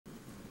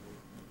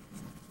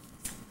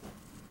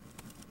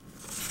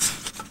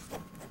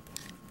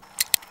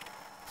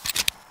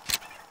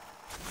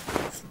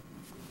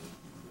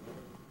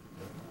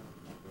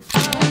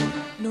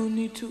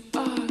need to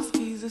ask,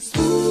 he's a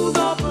smooth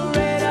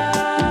operator.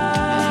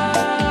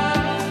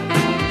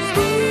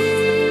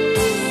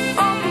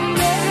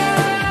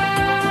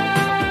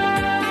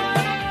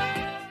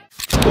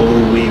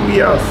 Oh,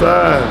 we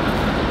outside.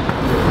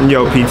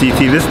 Yo,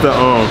 PTT, this the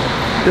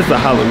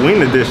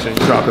Halloween edition.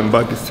 Dropping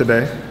buckets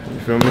today. You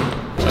feel me?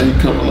 How you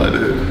coming like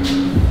that?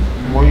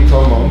 What are you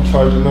talking about? I'm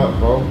charging up,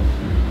 bro.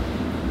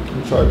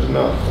 I'm charging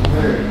up. I'm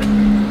here.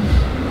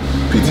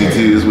 PTT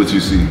is what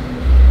you see.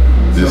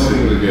 This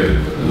thing together.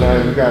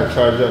 Nah, you gotta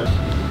charge up.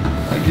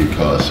 I get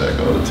called Shaq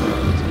all the time.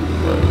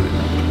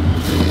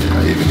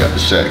 I even got the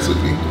Shaqs with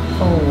me.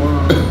 Oh,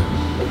 wow.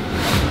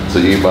 So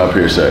you ain't buy a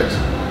pair of Shaqs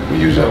when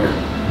you was younger?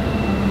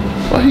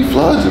 Why he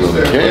flogging on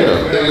the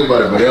camera? Think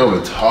about it, but they don't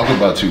even talk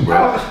about you,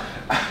 bro.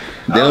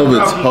 They don't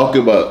even talk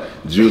about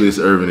Julius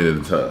Erving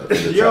in the top.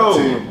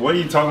 Yo, what are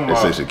you talking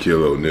about? They say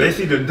Shaquille O'Neal. They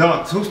see the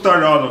dunks. Who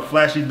started all the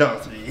flashy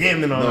dunks?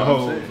 Yemen on the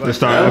whole. They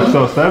started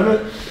episode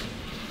 7?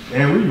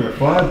 And we've been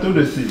flying through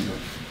this season.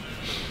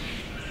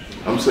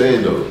 I'm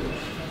saying though,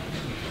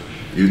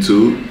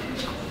 YouTube.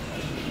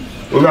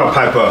 We about to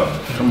pipe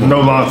up.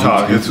 No long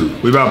talk.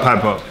 YouTube. We about to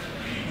pipe up.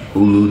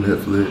 Hulu,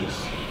 Netflix,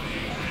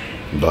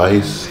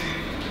 Vice.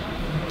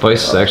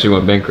 Vice actually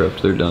went bankrupt.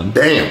 They're done.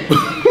 Damn.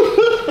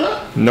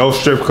 No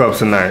strip club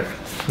tonight.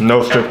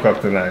 No strip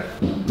club tonight.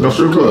 No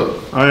strip club.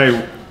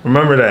 Alright,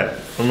 remember that.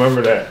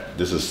 Remember that.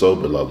 This is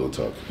sober Laolu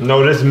talking.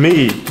 No, this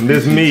me.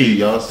 This me.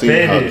 Y'all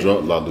seen how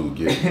drunk Laolu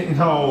get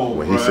no,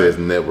 when he says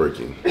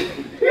networking.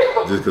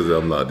 Just because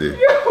I'm not there.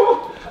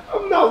 Yo,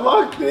 I'm not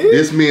locked in.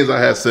 This means I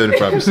have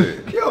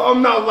 75%. Yo,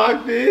 I'm not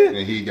locked in.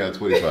 And he got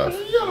 25.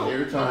 Yo.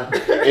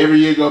 Every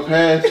year go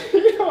past,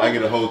 I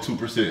get a whole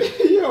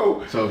 2%.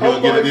 Yo, so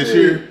he'll get it this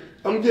year?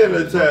 I'm getting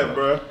a tap,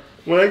 bro.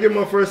 When I get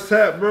my first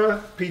tap,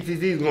 bro,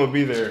 PTT's gonna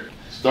be there.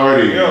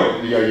 Starting,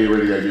 yo. You gotta get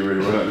ready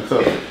to run out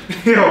the top.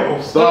 Yo.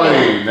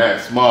 Starting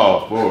that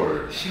small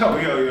forward. Yo.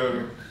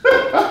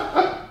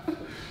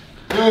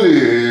 Do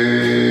this.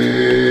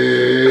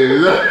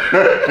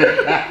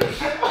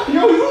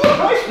 Yo, you look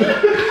like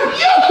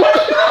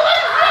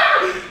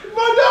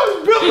my dog's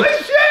built like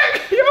Shaq.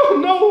 Yo,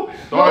 no.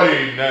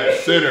 Starting that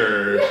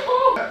center.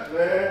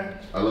 Man.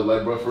 I look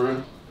like bro for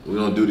real? We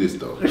don't do this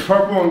though.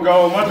 Purple and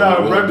gold. My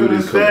dog repping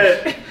the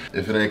set.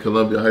 If it ain't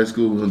Columbia High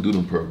School, we're gonna do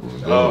them purple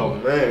and gold. Oh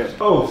man.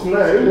 Oh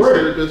snap, it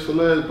worked. This for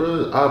last,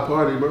 bro. Our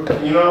party, bro.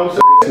 You know what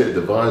I'm saying?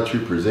 Said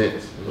Divinetree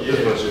presents. Yeah.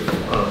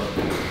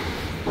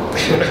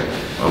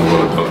 I'm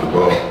gonna dunk the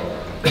ball.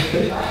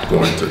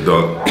 Going to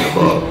dunk the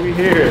ball. We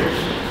here.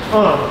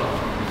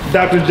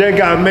 Dr. J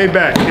got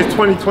Maybach. It's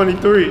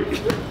 2023.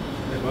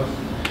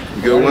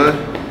 You good one?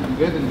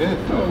 Good.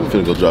 I'm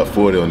finna go drop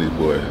 40 on these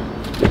boys.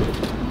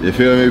 You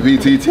feel me,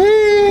 PTT?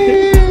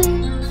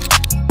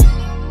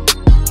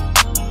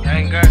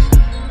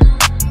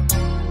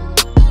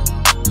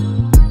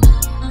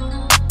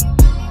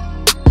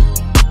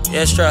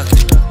 Yeah, struck.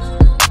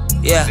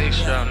 Yeah.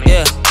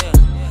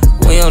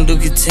 We don't do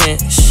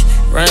content.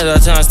 Run it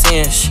up times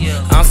 10.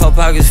 I'm 4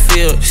 pockets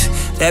filled.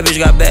 That bitch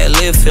got bad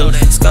lip filled.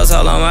 Scouts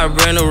all on my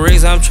brand new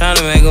rigs. I'm trying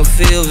to make them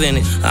feel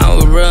vintage. I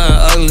was real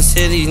ugly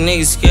shit. These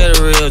niggas scared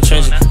of real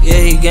trenches. Yeah,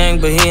 he gang,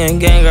 but he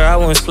ain't ganger. I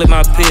wouldn't split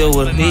my pill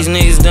with him. These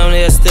niggas dumb,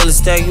 they still a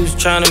stack. You was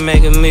trying to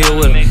make a meal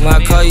with him. When I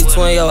call you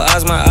twin, your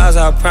eyes, my eyes,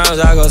 I promise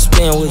I go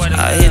spin with you.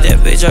 I hit that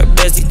bitch, her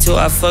bestie too.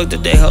 I fucked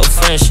up they whole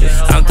friendship.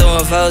 I'm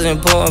throwing foes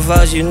and pulling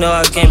foes. You know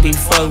I can't be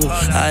fucked with.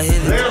 I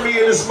hit it. Laremy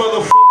in this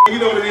motherfucker. You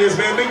know what it is,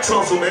 man. Big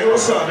Tunsil, man.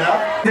 What's up now?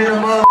 In the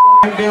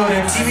motherfucking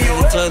building.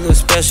 Club was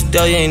special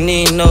though, you ain't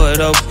even know it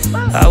open.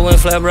 I went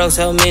flat broke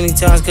so many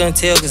times, couldn't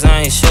tell cause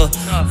I ain't sure.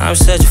 I'm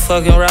such a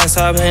fucking rock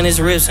star, man, it's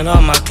rips and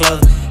all my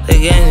clothes. The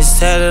game is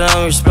tatted,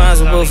 I'm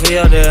responsible for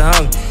your dead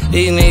homie.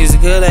 These niggas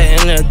are good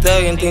at in their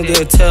thug and think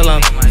they'll tell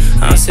on me.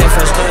 I'm sick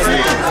for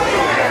straight.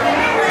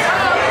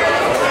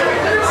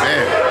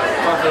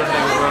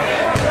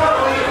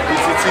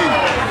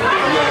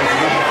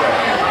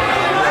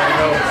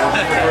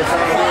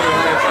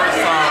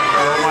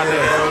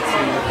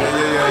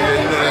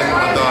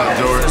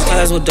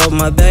 Guys with dope in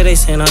my bag, they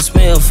saying I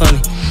smell funny.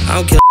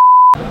 I'm killing.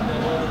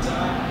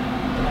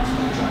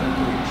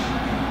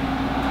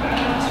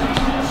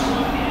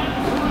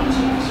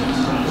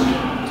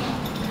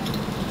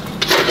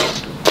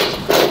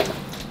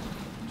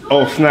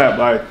 Oh snap,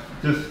 like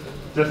just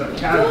a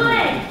casual.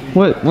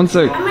 What? 1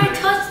 sec. I might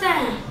touch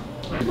that.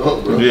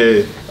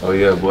 Yeah. Oh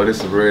yeah, boy, this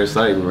is very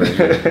exciting right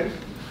here.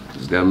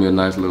 Just got me a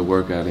nice little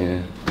workout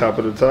in. Top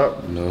of the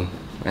top. You know,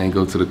 I ain't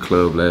go to the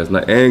club last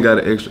night. I ain't got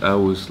an extra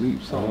hour of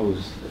sleep, so I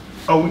was.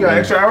 Oh, we got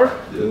extra hour?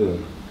 Yeah.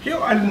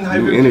 Yo, I didn't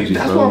have New your energy,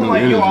 That's bro. why I'm New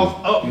like, energy. yo, I was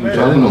up, man.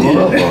 Dropping them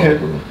up,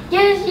 bro.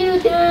 Yes, you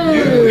do.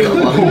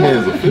 My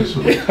hand's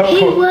official. He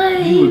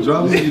was. You was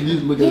dropping it, you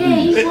look at Yeah,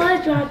 these. he was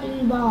dropping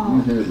the ball.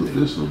 My hand's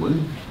official,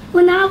 buddy.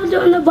 When I was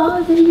doing the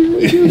ball,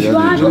 you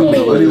dropped What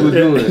he it. was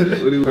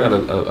doing? Got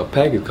a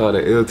package called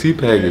an LT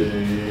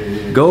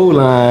package. Goal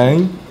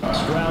line.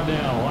 Stroud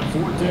down on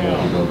 4th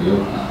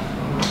down.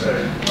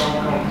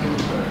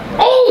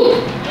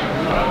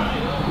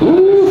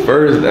 Ooh,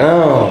 first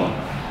down.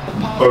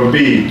 Or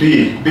B.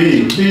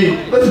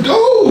 Let's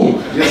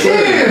go. Yes,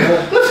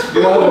 sir. Let's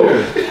go.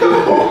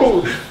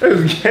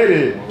 Let's get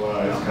it. Wow,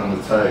 it's kind of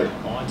tight.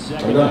 On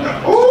second.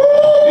 Oh,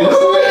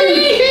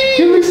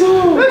 Give me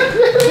some.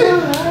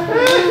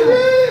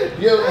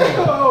 Yo.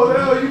 Oh,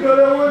 hell, you know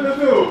that one to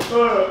do.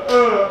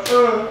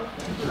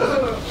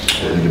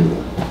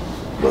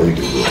 No, you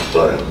can do it.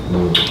 Sorry.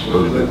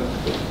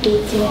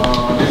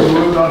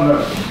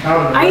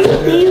 Are you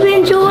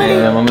leaving, Jordan?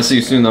 Yeah, I'm gonna see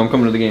you soon though. I'm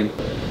coming to the game.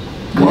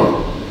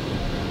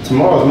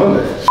 Tomorrow's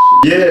Monday.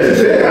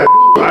 Yeah,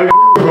 I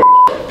agree with him.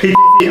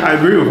 PTT, I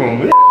agree with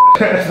him.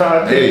 That's how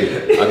I think.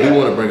 Hey, I do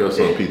want to bring up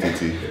some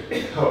PTT.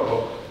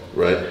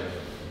 Right?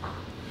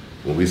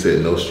 When we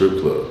said no strip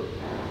club,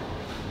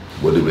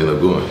 what did we end up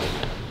going?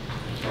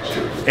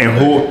 And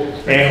who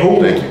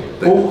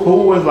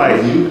was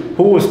like,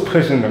 who was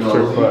pushing the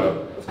strip club?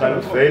 That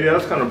was faded. I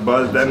was kind of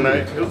buzzed that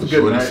night. It was a good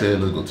Shorty night. said,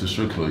 let's go to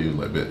strip club. You was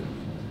like, bet.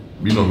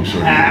 You know who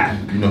Shorty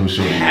is. You know who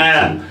Shorty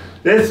is.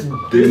 This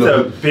You the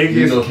know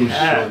biggest who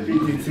cat. Shorty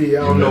is. PTT,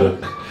 I don't know.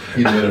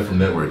 He met her from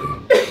networking.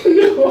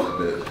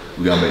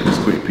 We gotta make this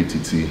quick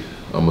PTT.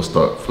 I'm gonna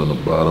start from the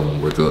bottom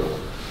and work up.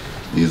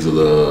 These are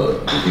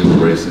the human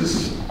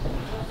braces.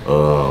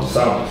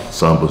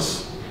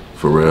 Sambas.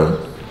 Pharrell.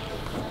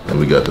 And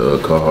we got the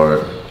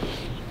Carhartt.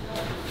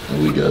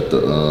 And we got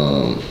the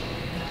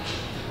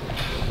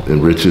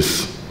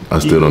Enriches. I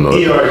still don't know.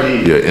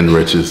 ERD. Yeah,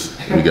 Enriches.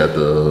 We got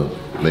the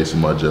Mason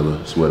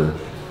Margiela sweater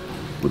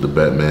with the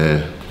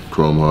Batman,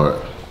 Chrome Heart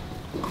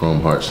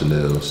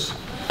Chanel's.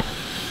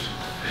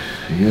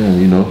 Yeah,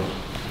 you know,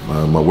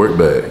 my work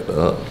bag.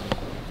 My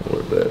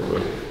work bag, bro.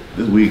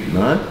 This week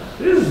 9?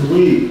 This is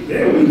week.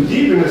 Yeah, we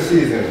deep in the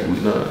season.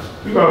 Week 9.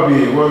 We gotta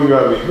be, what we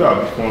gotta be? We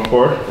gotta be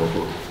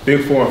 4-4. Big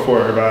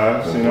 4-4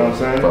 vibes, you know what I'm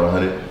saying?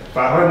 500.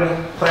 500,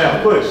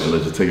 playoff push. And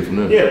let's just take it from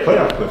there. Yeah,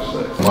 playoff push.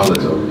 Come on,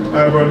 let's go. All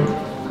right, bro.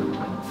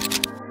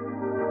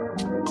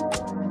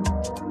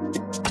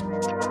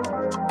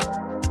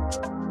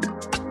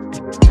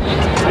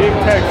 Big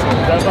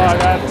Texans, that's all I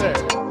gotta say.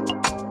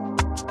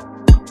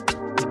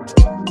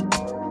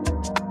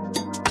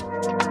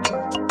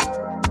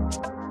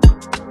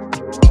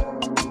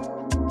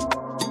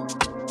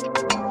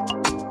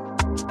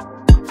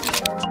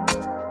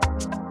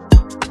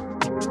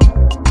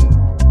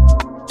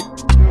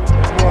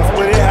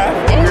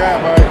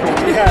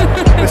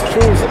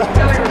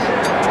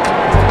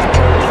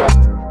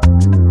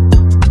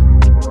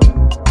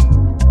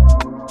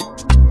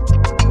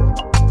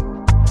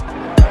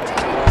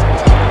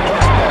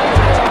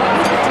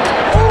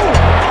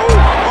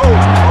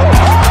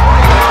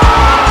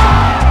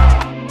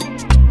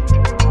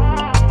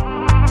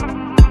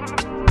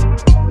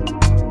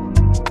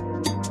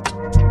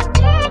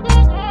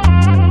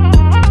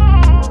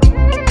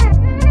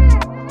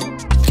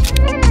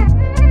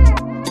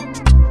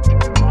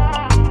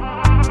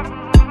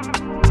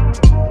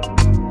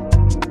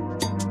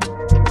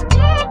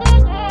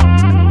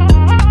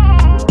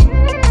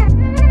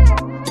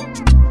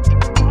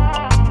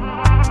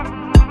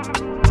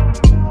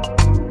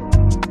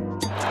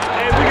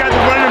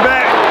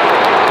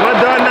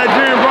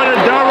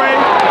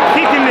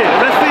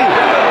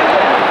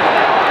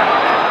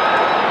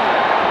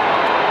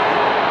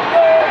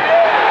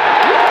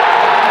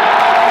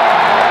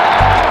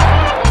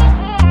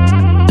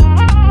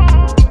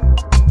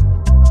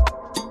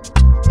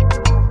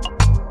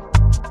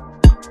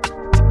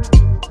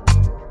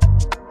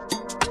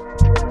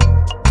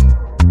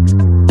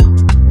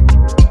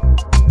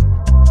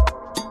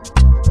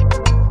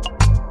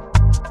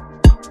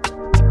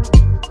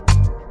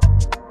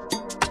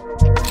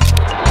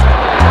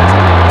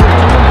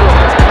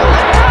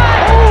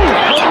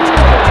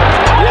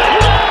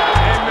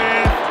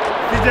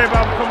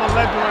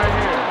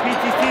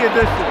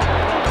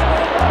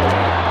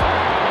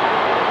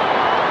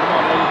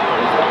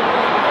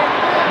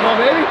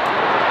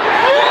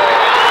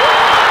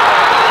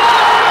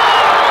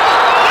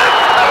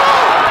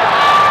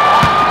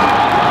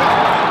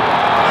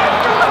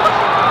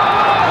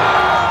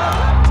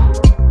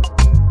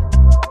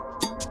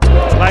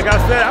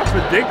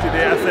 predicted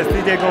it. I said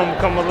CJ gonna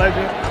become a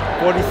legend.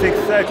 46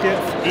 seconds,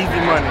 easy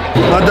money.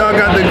 My dog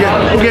got the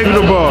game. Who gave you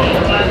the ball?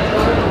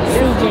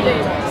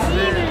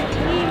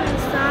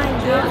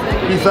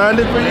 He signed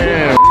it for you?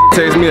 Yeah.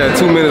 Text me at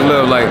 2 minutes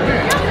left, like,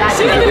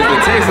 if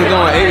the Texans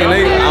going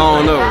 8-8, I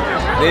don't know.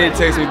 Then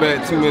text me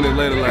back 2 minutes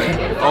later, like,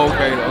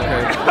 okay.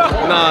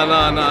 Nah,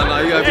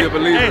 you gotta be a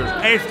believer.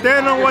 Hey,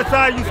 stand on what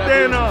side you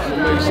stand on.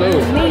 Make sure.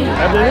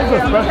 I mean, this is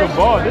a special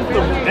ball. This is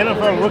the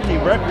NFL rookie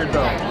record,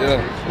 though.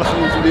 Yeah. See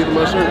what you did to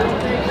my shirt.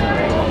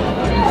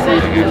 See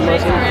what you did to my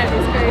shirt.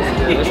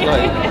 It's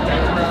like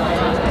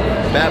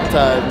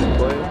baptized me,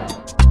 boy.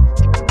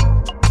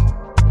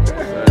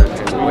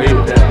 Wait,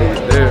 that is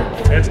there.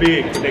 That's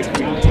big next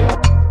week.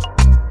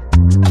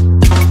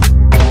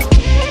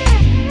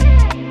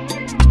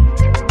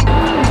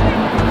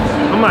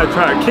 I might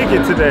try to kick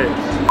it today.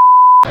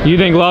 You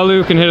think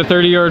Laolu can hit a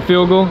 30-yard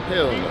field goal?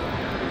 Hell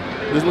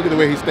no. Just look at the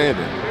way he's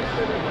standing.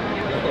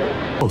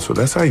 Oh, so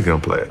that's how you're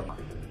gonna play it.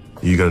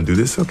 You gonna do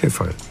this? Okay,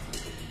 fine.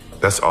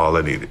 That's all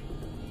I needed.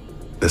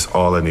 That's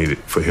all I needed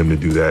for him to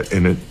do that,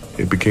 and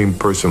it became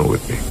personal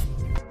with me.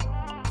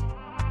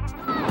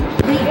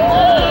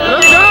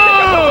 Let's go!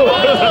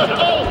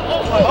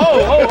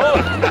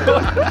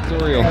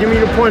 Give me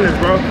the pointers,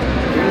 bro.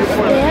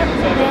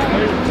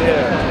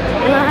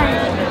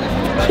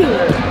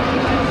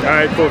 All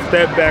right, cool.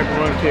 Step back,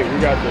 run, kick. We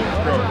got this.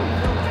 Go.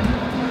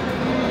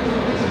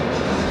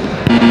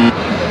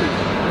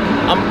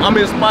 I'm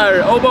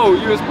inspired. Obo,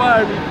 you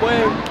inspired me,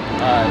 boy. All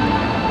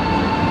right.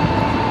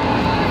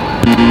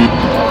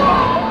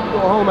 Go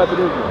home after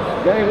this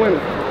one. Game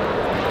winner.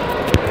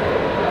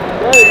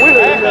 Game winner.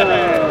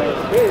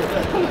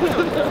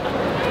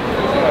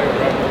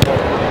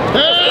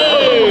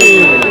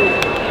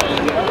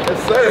 Yes,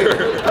 sir.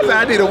 I said I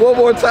need it one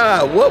more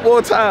time. One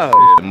more time.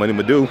 Yeah, money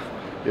Madu.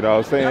 You know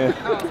what I'm saying?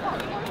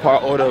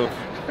 Part order of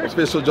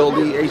official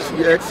Jolie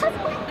HCX.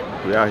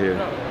 We out here.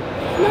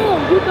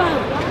 No, you got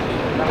it.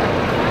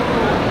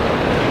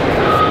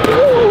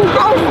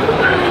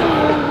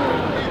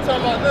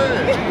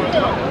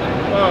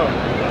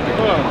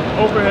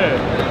 Overhead.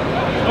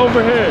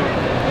 Overhead.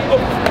 Oh.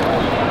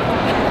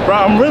 Bro,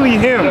 I'm really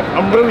him.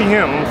 I'm really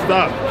him. I'm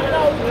stop.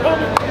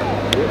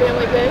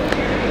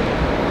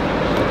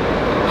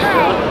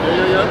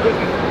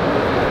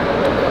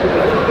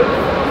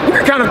 You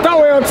can kind of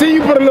throw it until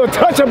you put a little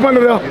touch up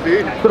under there.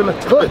 Put a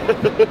little touch.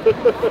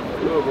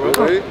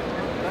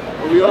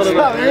 What's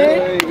up,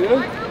 man?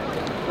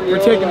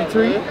 Protecting the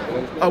tree.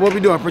 What we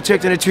doing?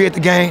 Protecting the tree at the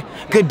game.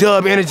 Good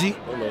dub energy.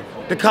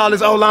 The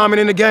college old lineman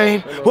in the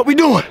game. What we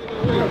doing?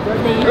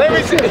 Let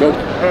me see. To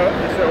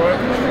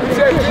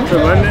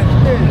London?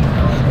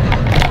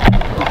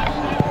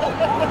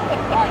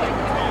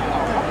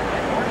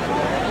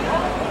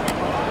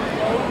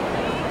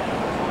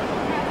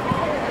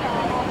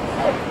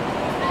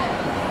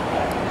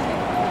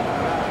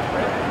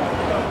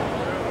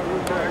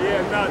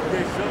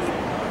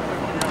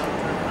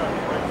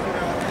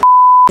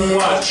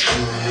 Watch.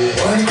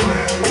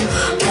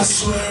 I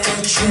swear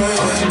I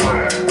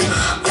tried.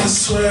 I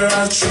swear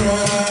I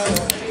tried.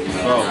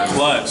 Bro,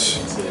 clutch.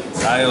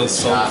 Kyle is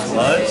so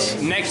clutch.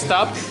 Next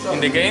up in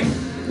the game,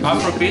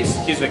 Afro Beats,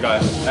 he's the guy.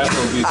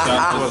 Afro Beats,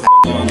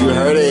 you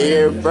heard it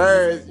here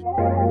first.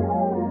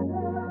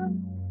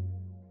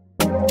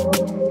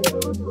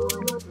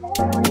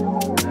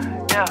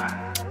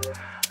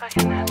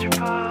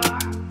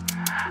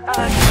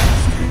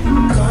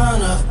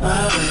 Gone off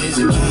my ways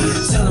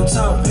again. Tell them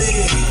something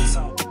big.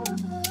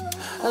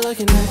 I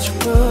looking at your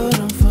boat,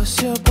 don't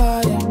force your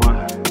body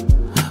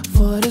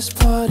for this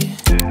party.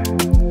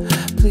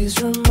 Please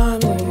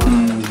remind me.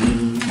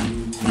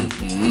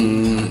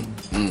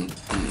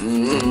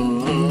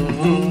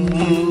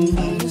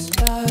 This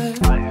life,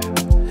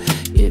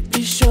 it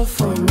be sure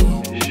for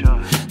me.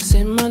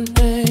 Say my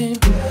name,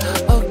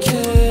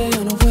 okay,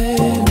 on the way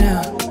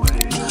now.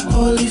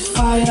 Holy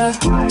fire,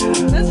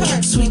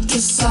 sweet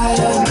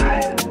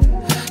desire.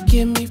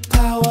 Give me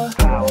power,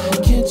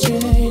 can't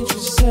change what you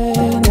say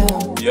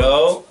now.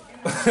 Yo,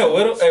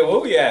 hey, where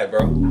we at,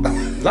 bro?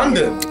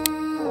 London.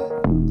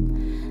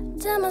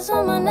 Diamonds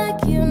on my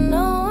neck, you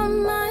know I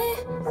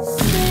might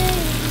see.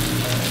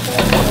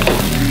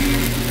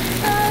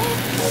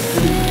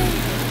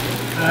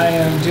 I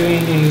am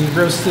doing a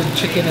roasted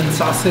chicken and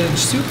sausage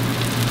soup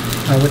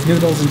with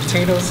noodles and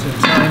potatoes.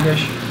 It's an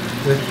dish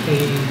with a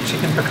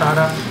chicken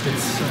piccata.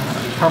 It's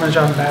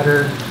Parmesan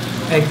batter,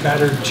 egg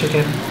battered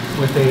chicken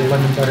with a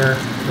lemon butter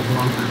with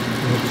lump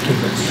with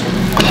capers.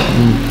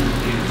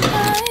 I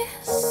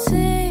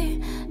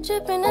see,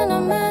 dripping in a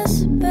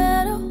mess,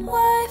 better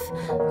wife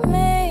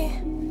me.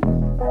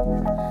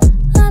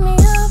 Line me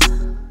up,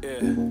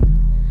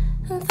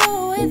 and throw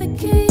away the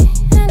key.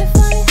 And it's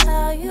funny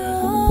how you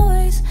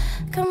always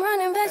come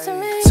running back to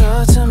me.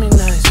 Talk to me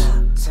nice,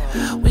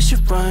 we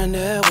should run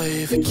that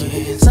wave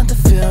again. Something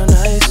feel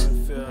nice,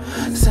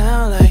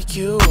 sound like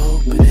you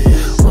open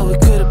it. What we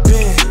could've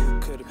been,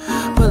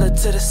 pull it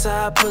to the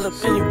side, pull up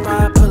in your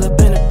ride, pull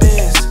up in the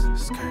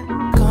Benz.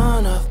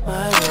 Gone off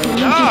my way.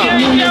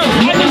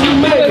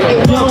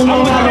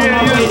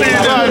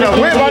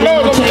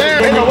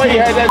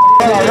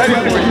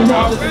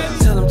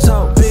 Tell them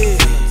talk big,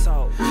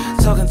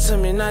 talking to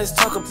me nice,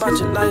 talk about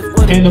your life.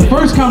 And the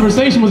first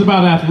conversation was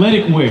about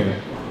athletic wear.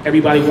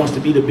 Everybody wants to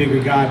be the bigger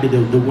guy, be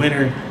the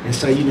winner, and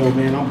say, you know,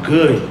 man, I'm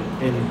good.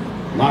 And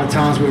a lot of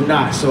times we're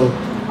not. So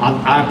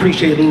I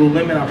appreciate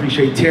Lululemon, I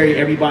appreciate Terry,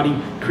 everybody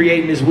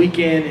creating this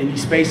weekend and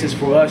these spaces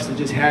for us to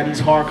just have these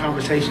hard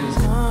conversations.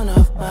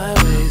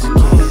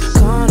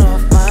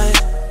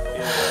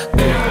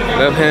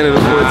 Left hand of the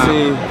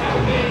 14,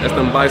 that's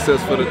them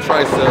biceps for the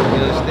tricep, you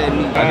understand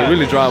me? I can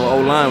really drive an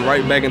O-line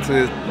right back into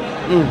his,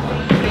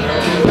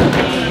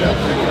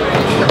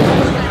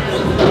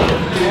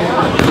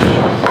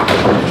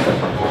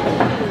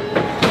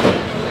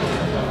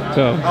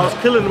 So, I was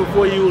killing him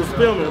before you was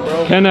filming,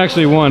 bro. Ken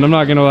actually won, I'm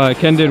not gonna lie,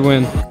 Ken did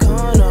win.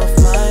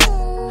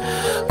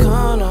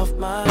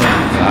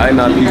 Alright,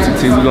 now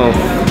PCT, we're gonna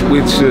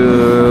switch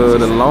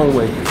the long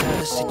way.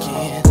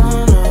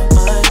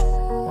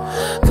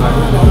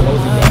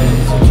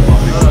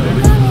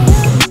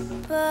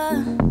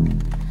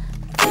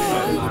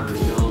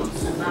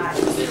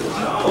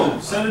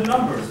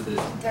 numbers? 3.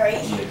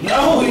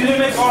 No, you didn't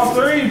make all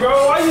 3,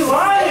 bro. Why you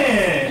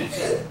lying?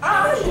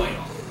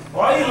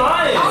 Why you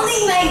lying?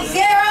 Only make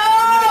 0.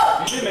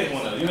 You did make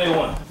one though. You made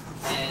 1.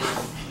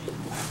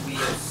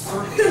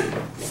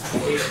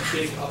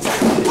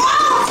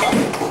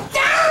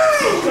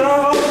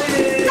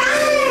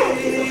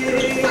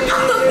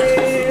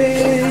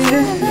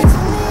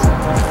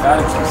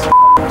 Gotta keep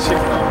some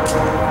chicken on.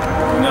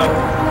 You know,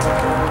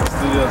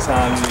 studio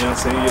time, you know what I'm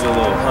saying? You get a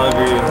little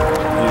hungry, you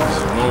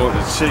just roll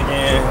the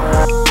chicken.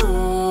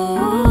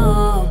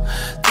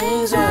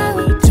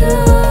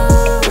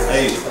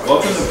 Hey,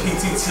 welcome to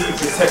PTT,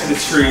 Protect the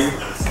Tree.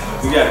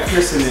 We got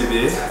Chris in it,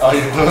 bitch. Oh,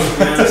 you know what I'm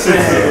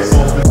saying?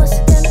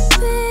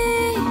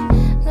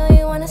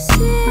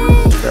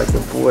 Got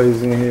the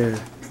boys in here.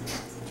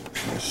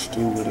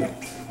 Stew with it.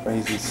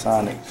 Crazy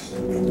Sonics.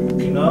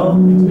 You know?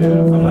 Yeah.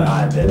 I'm like,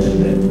 I bet.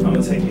 I'm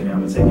gonna take it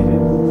in. It's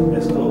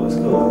cool.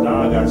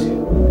 Don got you.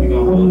 You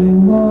gonna hold it. You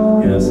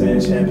know what I'm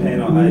saying? Champagne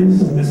on ice.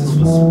 This is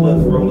for split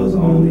rollers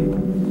only. You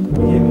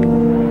get me?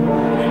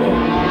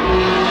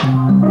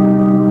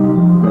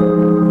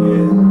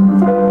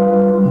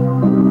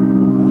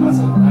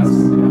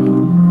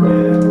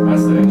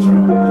 That's the intro.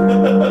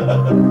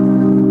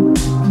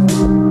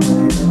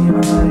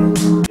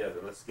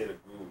 Together, let's get a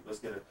groove. Let's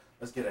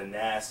get a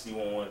nasty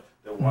one.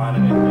 The wine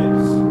and the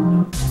hips.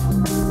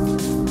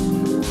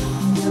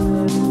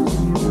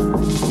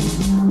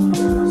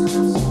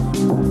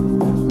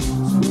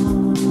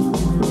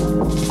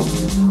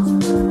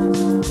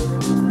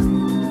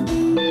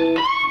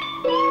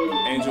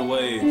 Angel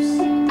waves.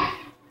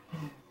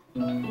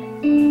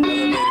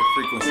 Elevated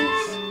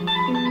frequencies.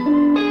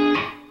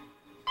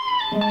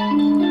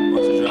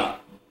 What's the drop?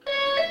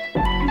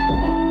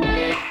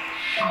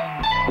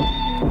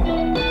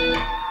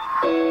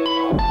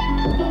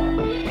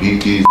 Beat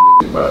these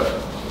by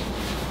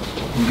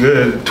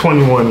good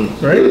 21,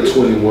 right? Good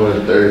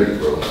 21, 30,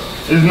 bro.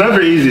 It's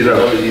never easy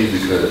though. Never easy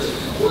because.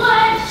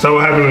 What? So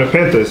what happened to the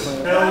Panthers?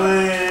 But my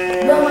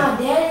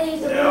daddy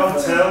used to play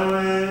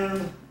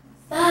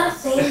Stop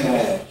saying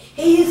that.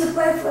 He used to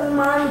play for the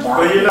Miami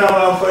Dolphins. But you know I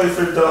play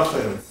for the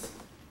Dolphins.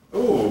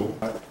 Ooh.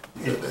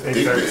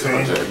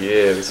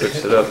 Yeah, we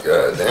switched it up.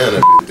 God damn,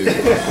 that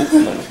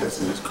bitch.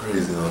 It's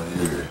crazy on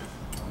here.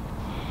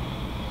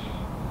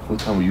 What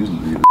time we usually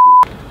leave?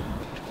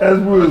 As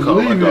we was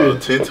leaving.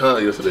 10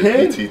 times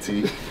yesterday. 10?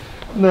 PTT.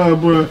 No,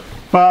 bro.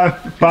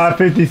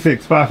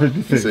 5:56.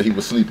 5:56. He said he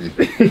was sleepy.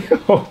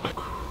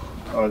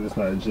 Oh, it's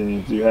not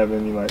jeans. Do you have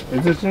any like?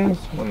 Is it jeans?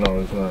 Well, no,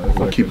 it's not. It's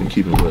like keep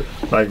it what?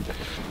 Like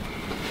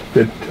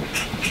you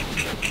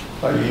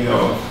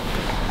know,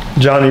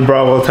 Johnny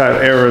Bravo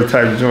type era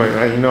type joint.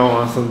 Like, you know,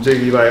 on some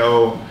jiggy like,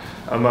 oh,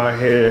 I'm out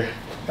here,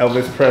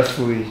 Elvis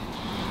Presley.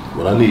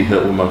 When I need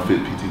help with my fit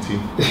PTT,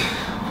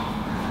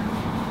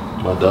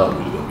 my dog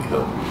really gonna be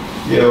helping me.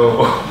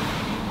 Yo.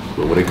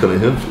 But when it comes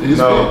to him, he's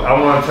I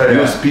want to tell you.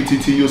 You'll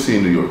PTT, you'll see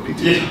in New York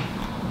PTT. Yeah.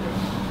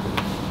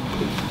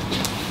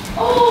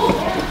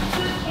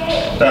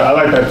 I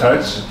like that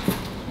touch.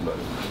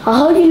 I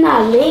hope you're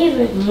not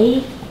leaving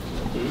me.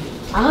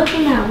 I hope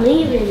you're not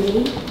leaving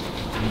me.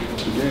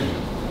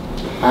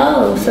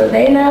 Oh, so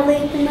they not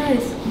leaving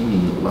us?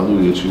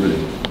 Laolu get you ready.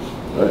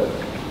 Right?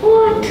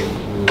 What?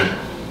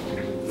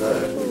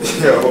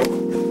 Yo,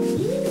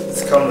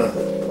 it's coming.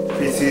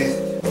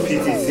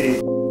 PTC.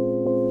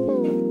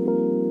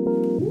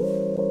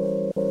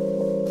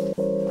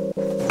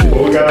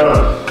 What we got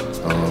on?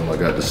 I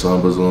got the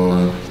Sambas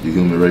on, the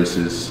Human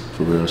Races,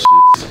 For Real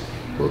Shits,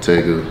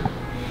 Bottega,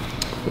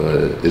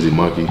 Izzy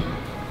Monkey,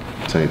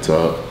 Tank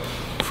Top,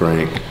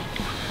 Frank.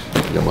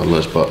 Got my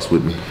lunchbox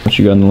with me. What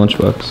you got in the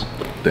lunchbox?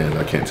 Damn,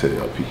 I can't tell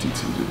y'all PTT,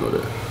 just know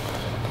that.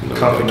 You know,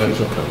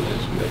 confidential. We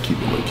gotta keep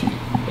it low key.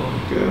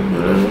 Okay.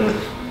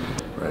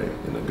 Right,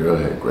 and the girl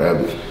had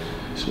grabbed it.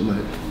 She was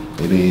like,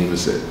 they didn't even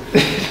say it.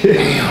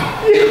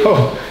 Damn.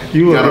 Yo,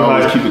 you gotta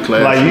always keep it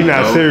classy. Like you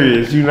not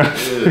serious. You not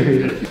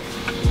serious.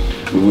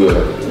 We will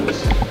have to do this.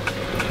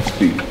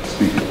 Speak.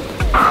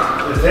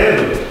 It's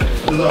handled.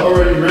 It's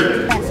already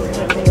written.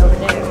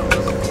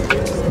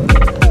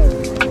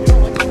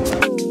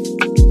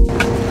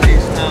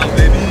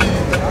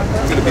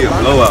 Be a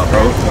blowout,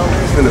 bro.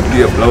 It's gonna be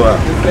a blowout.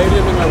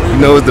 You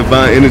know it's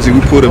divine energy.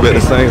 We pulled up at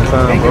the same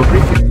time, bro.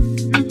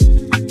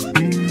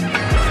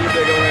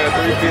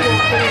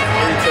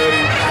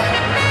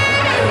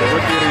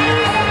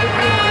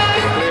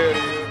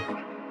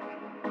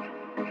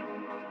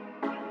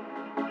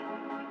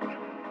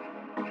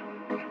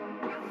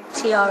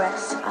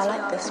 TRS, I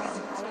like this one.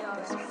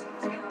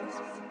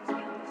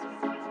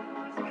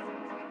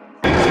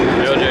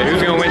 Yo, Jay,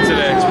 who's gonna win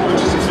today?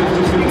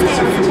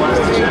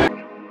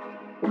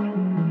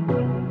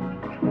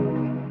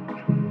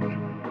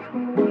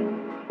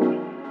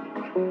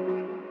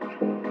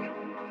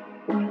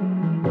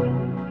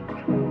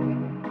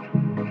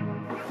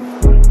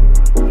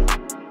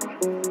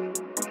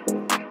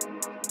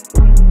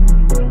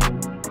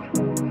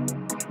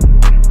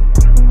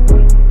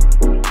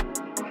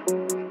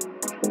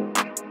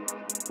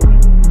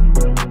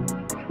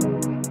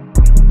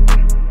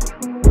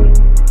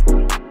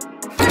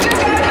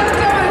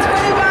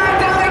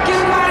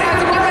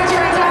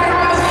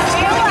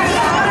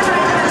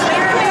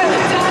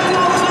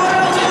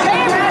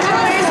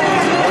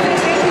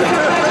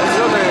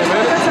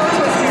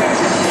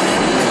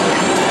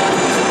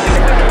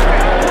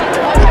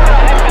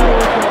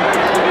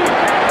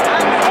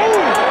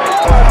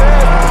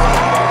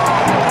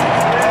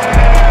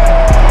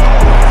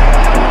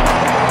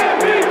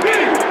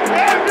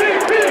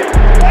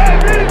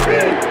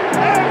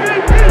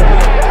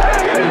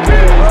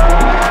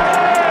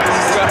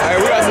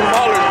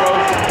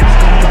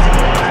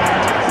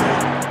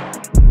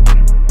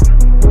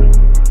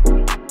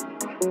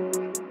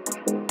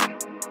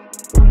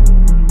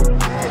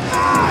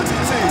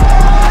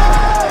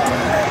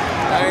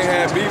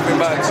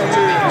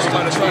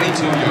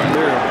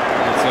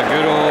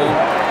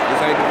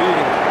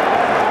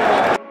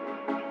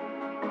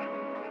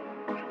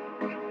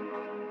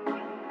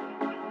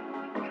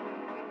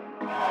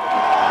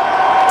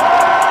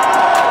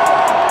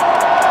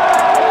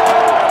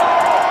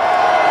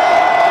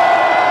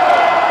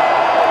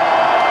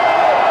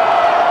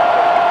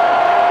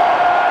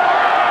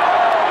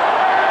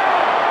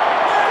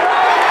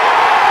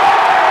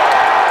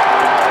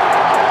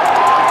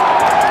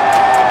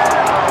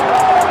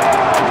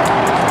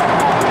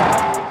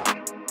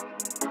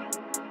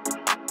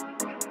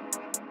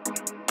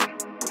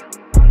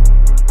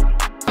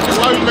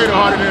 made it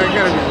harder than that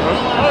can be, bro.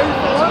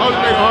 I always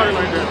made it harder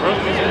like that, bro.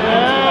 He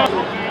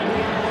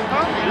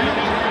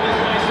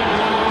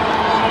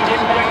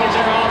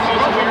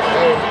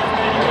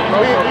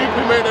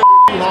made that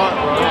too hard,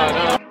 bro.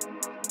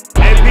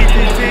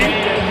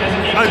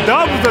 A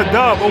dub is a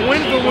dub. A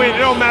win's a win.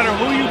 It don't matter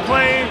who you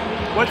playing,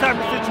 what type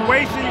of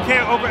situation. You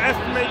can't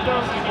overestimate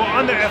them or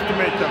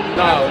underestimate them.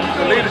 No,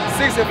 the lead is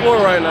 6-4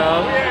 right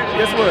now.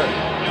 Guess what?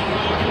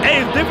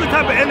 Hey, it's different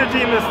type of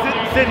energy in the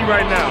city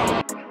right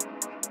now.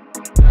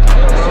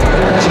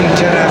 You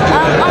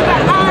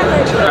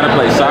gotta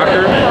play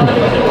soccer.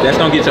 That's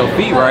gonna get your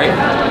feet right.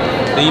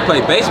 Then you play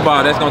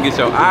baseball. That's gonna get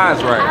your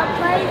eyes right.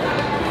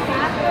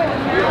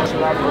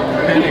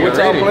 What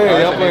y'all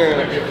playing? Y'all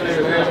playing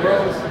Smash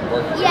Bros?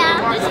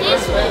 Yeah, this is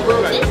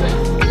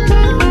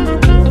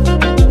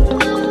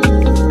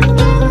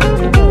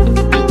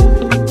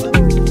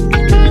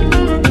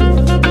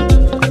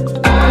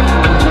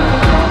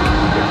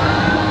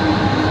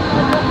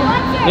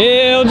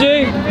Yeah, LJ.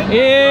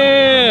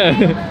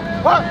 Yeah.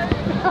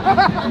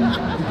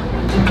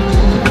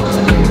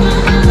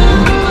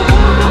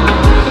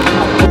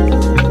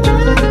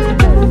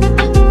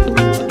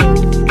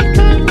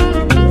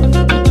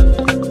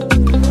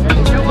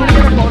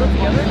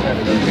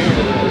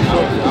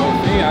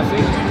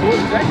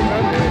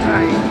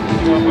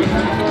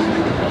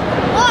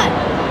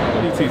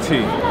 PTT.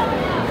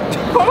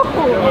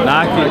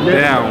 Knock it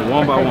down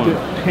one by one.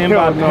 Pin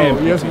by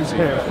pin. Yes, we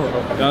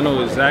can. Y'all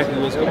know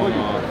exactly what's going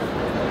on.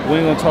 We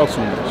ain't gonna talk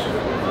too much.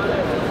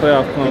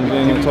 Playoff comes, we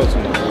ain't gonna talk too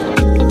much.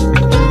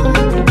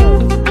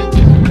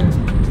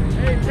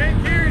 Hey, take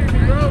care of me,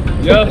 bro.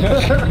 Yo.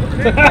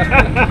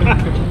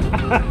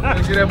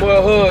 Give that boy a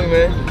hug,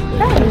 man.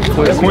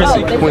 Quincy.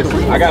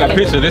 I got a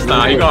picture this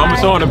time. I'm gonna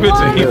show him the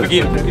picture. He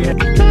forget.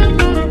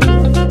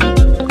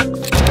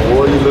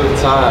 Boy, you look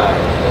tired.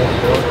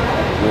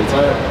 You look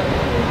tired?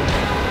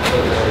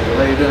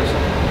 Lay down.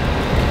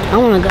 I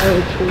want to go to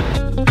the tree.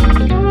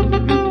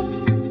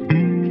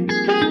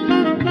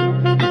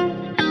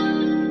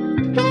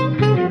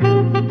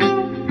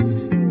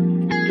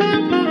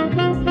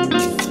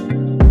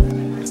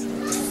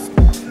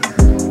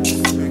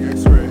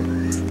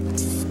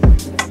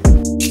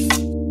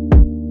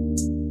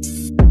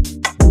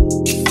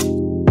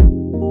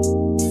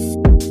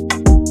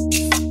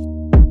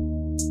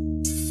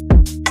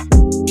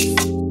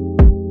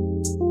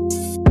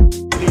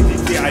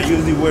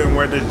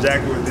 This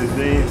jacket with this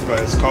jeans,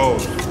 but it's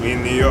cold. We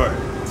in New York,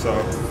 so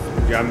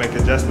you gotta make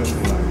adjustments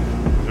in life,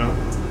 you know?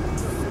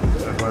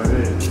 That's what it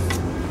is.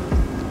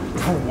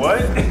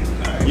 What?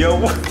 Yo,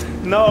 what?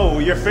 No,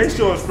 your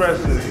facial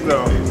expressions,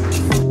 though.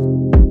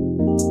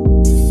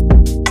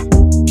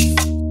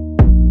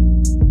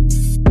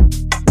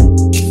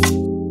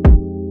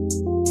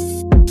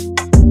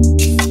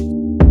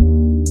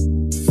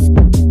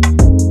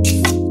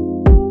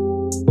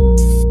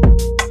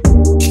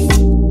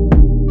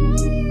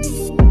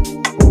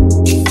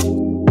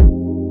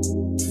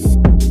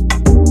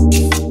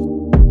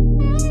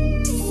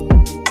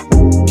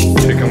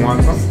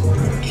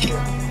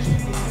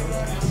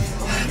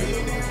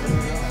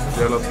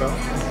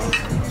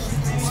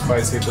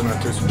 Spicy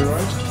tomato soup,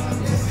 right?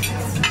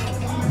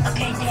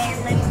 Okay,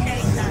 Dan, let me tell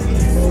you something.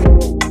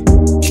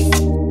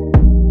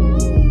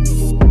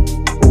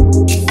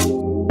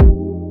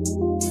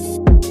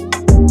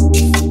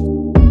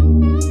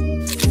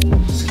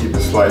 Just keep it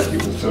slight,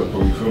 keep it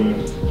simple, you feel me?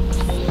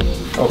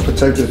 Oh,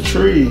 Protect the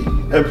Tree,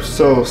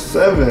 episode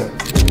 7.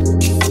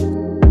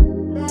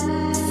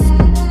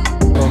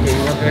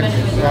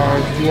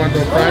 You want to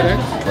go Friday?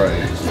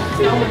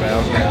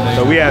 Right.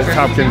 So we had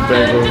Tompkins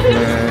Bagels,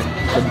 man.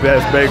 The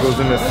best bagels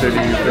in the city,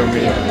 you feel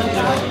me?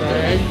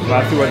 Well, I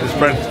see what this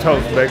French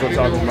toast bagel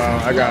talking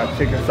about. I got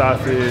chicken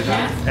sausage,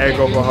 egg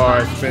over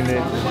hard,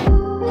 spinach.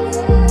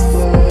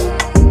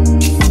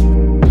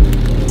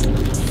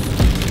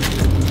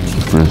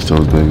 French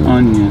toast bagel.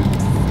 Onion.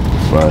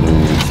 Fried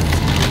egg.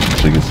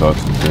 Chicken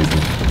sausage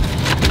bacon.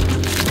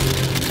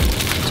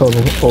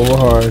 Total over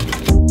hard.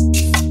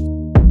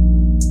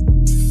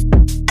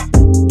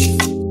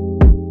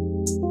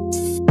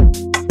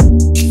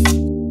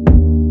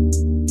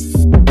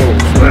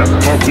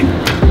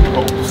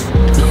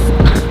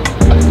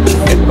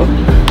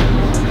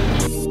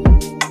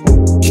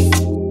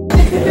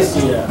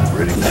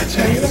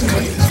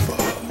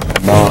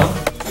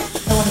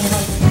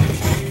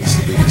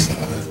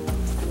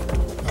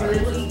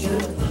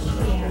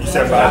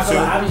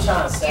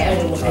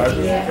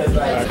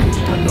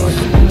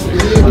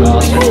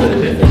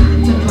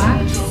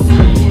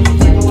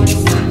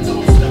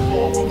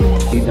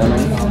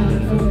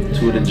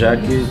 Two of the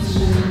jackets,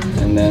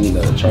 and then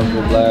the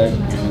charcoal black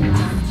and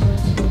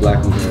the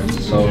black and gray.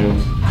 So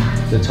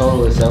the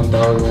total is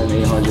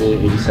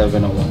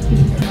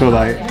 $7,887.01. I feel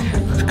like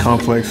it's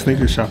complex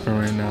sneaker shopping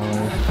right now.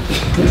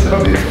 This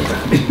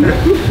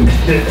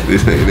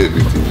ain't it,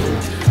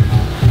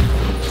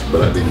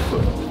 but I need to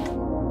put.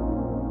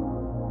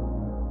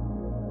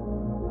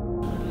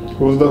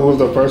 Who's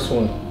the first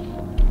one?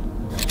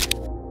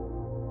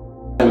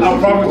 I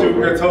promise you,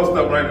 we're gonna toast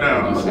up right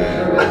now.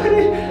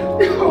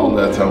 All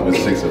that time was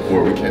 6 and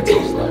 4. We can't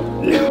toast up.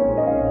 Yeah.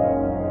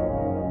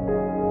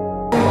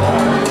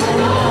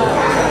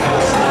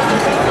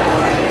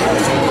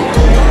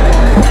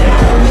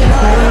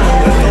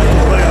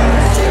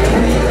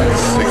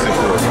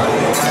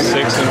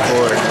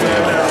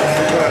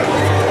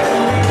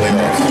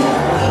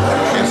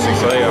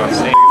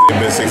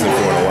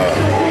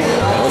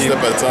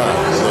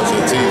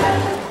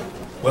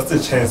 What's the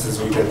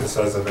chances we get this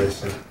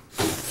reservation?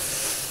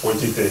 What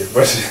do you think?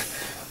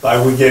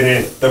 Like we get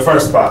in the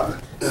first spot?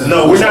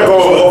 No, we're not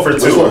going over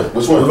 2.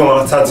 Which one? We're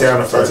going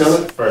Tatiana first.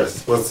 Tatiana?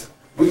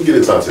 We can get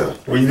it Tatiana.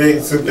 We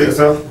think so?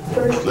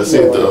 Let's see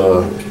if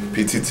the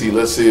PTT.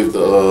 Let's see if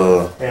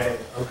the hey,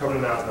 I'm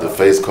coming out now. The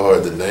face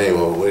card, the name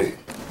hold weight.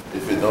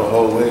 If it don't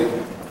hold weight,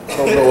 I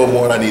don't know what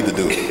more I need to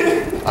do.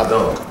 I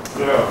don't.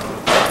 Yeah.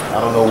 I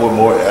don't know what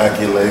more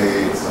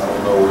accolades. I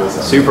don't know what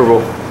else. Super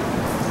Bowl.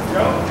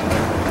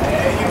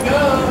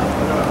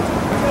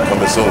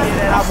 Coming soon.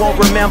 I won't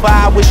remember.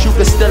 I wish you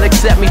could still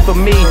accept me for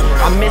me.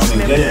 I miss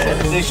me.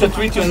 They should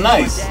treat you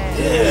nice.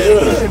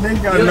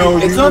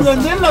 Yeah. It's not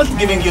that they're not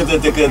giving you the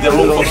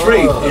room for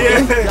free.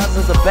 Yeah.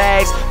 Dozens of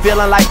bags,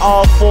 feeling like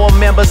all 4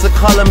 members are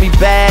calling me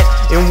bad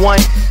in one.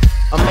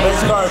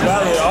 Amazing. Car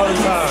valid all the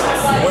time.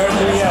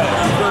 Wherever we at,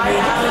 you feel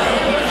me?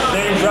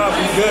 Name drop,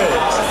 we good.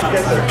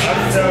 Get the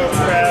upsell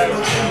crab,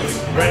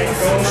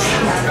 rainbow.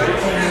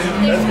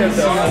 Let's get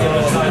the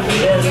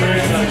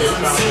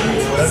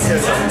let's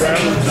get the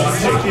brown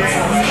chicken.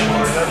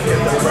 Let's get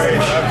the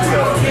braised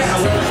upsell.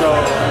 So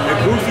the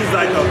goosey's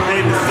like a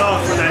famous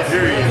sauce for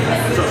Nigeria.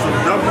 So some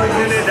dumplings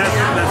in it,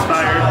 that's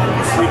fire.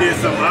 We did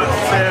some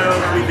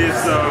oxtails, we did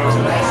some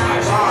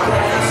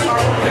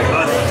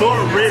sort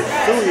of rich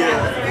suya.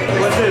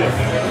 What's this?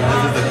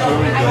 This is the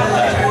curry goat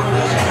patty.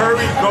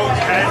 Curry goat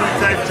patty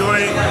type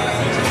joint.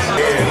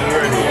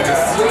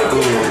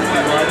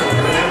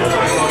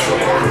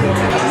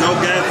 No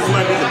gas, this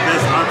might be the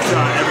best oxtail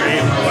I ever ate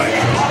in my life.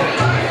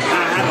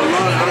 I had a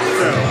lot of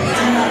oxtail.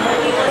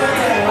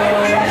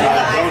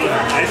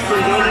 Ice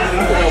cream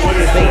donut? What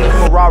is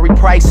this? Ferrari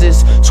prices,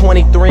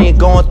 23 and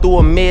going through a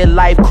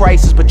midlife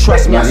crisis, but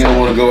trust me, I don't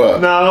want to go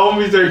out. Nah,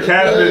 homies are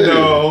capping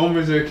though.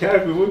 Homies are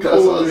capping. We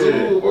cool with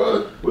it.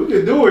 Bro. We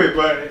could do it,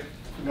 but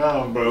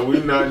nah, bro. We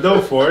not.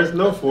 No force.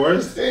 No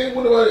force. Hey,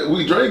 what about it?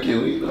 We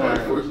drinking. We not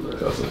force.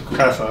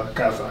 Casa,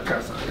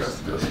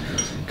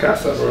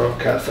 bro.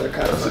 Casa.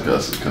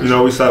 You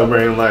know, we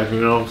celebrating life. You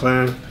know what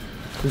I'm saying?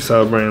 We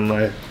celebrating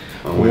life.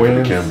 I'm waiting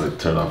for the camera to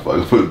turn off. I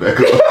can put it back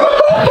up.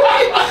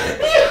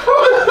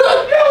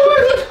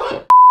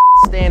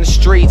 Stay in the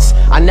streets.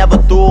 I never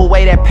threw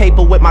away that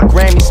paper with my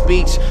Grammy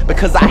speech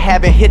because I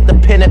haven't hit the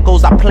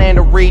pinnacles I plan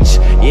to reach.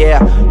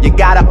 Yeah, you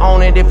gotta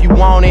own it if you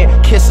want it.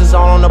 Kisses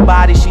all on the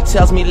body. She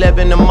tells me live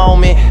in the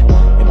moment.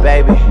 And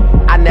baby,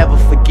 I never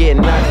forget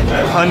nothing.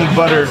 Honey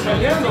butter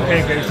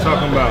pancakes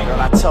talking about. Girl,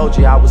 I told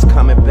you I was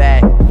coming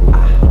back.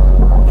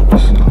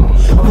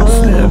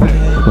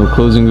 Little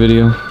closing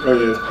video. Oh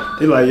yeah.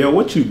 They like, yo,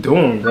 what you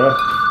doing, bro?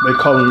 They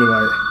calling me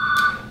like,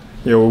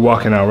 yo, we're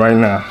walking out right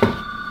now.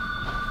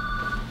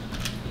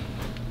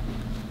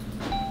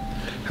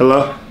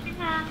 Hello?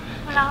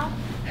 Hello?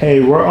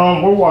 Hey, we're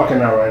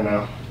walking out right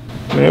now.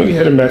 Man, we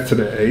heading back to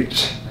the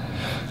H.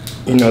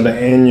 You know, the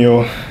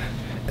annual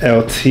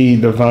LT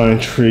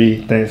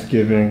Divinetree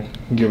Thanksgiving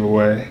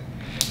giveaway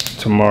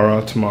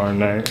tomorrow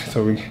night.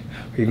 So we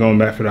going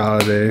back for the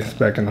holidays,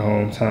 back in the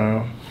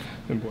hometown.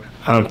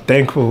 I'm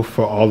thankful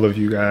for all of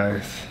you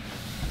guys.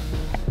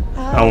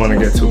 I don't want to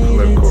get too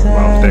political, but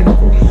I'm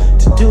thankful.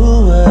 To do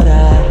what I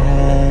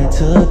had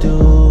to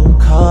do,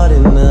 caught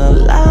in the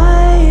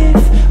light.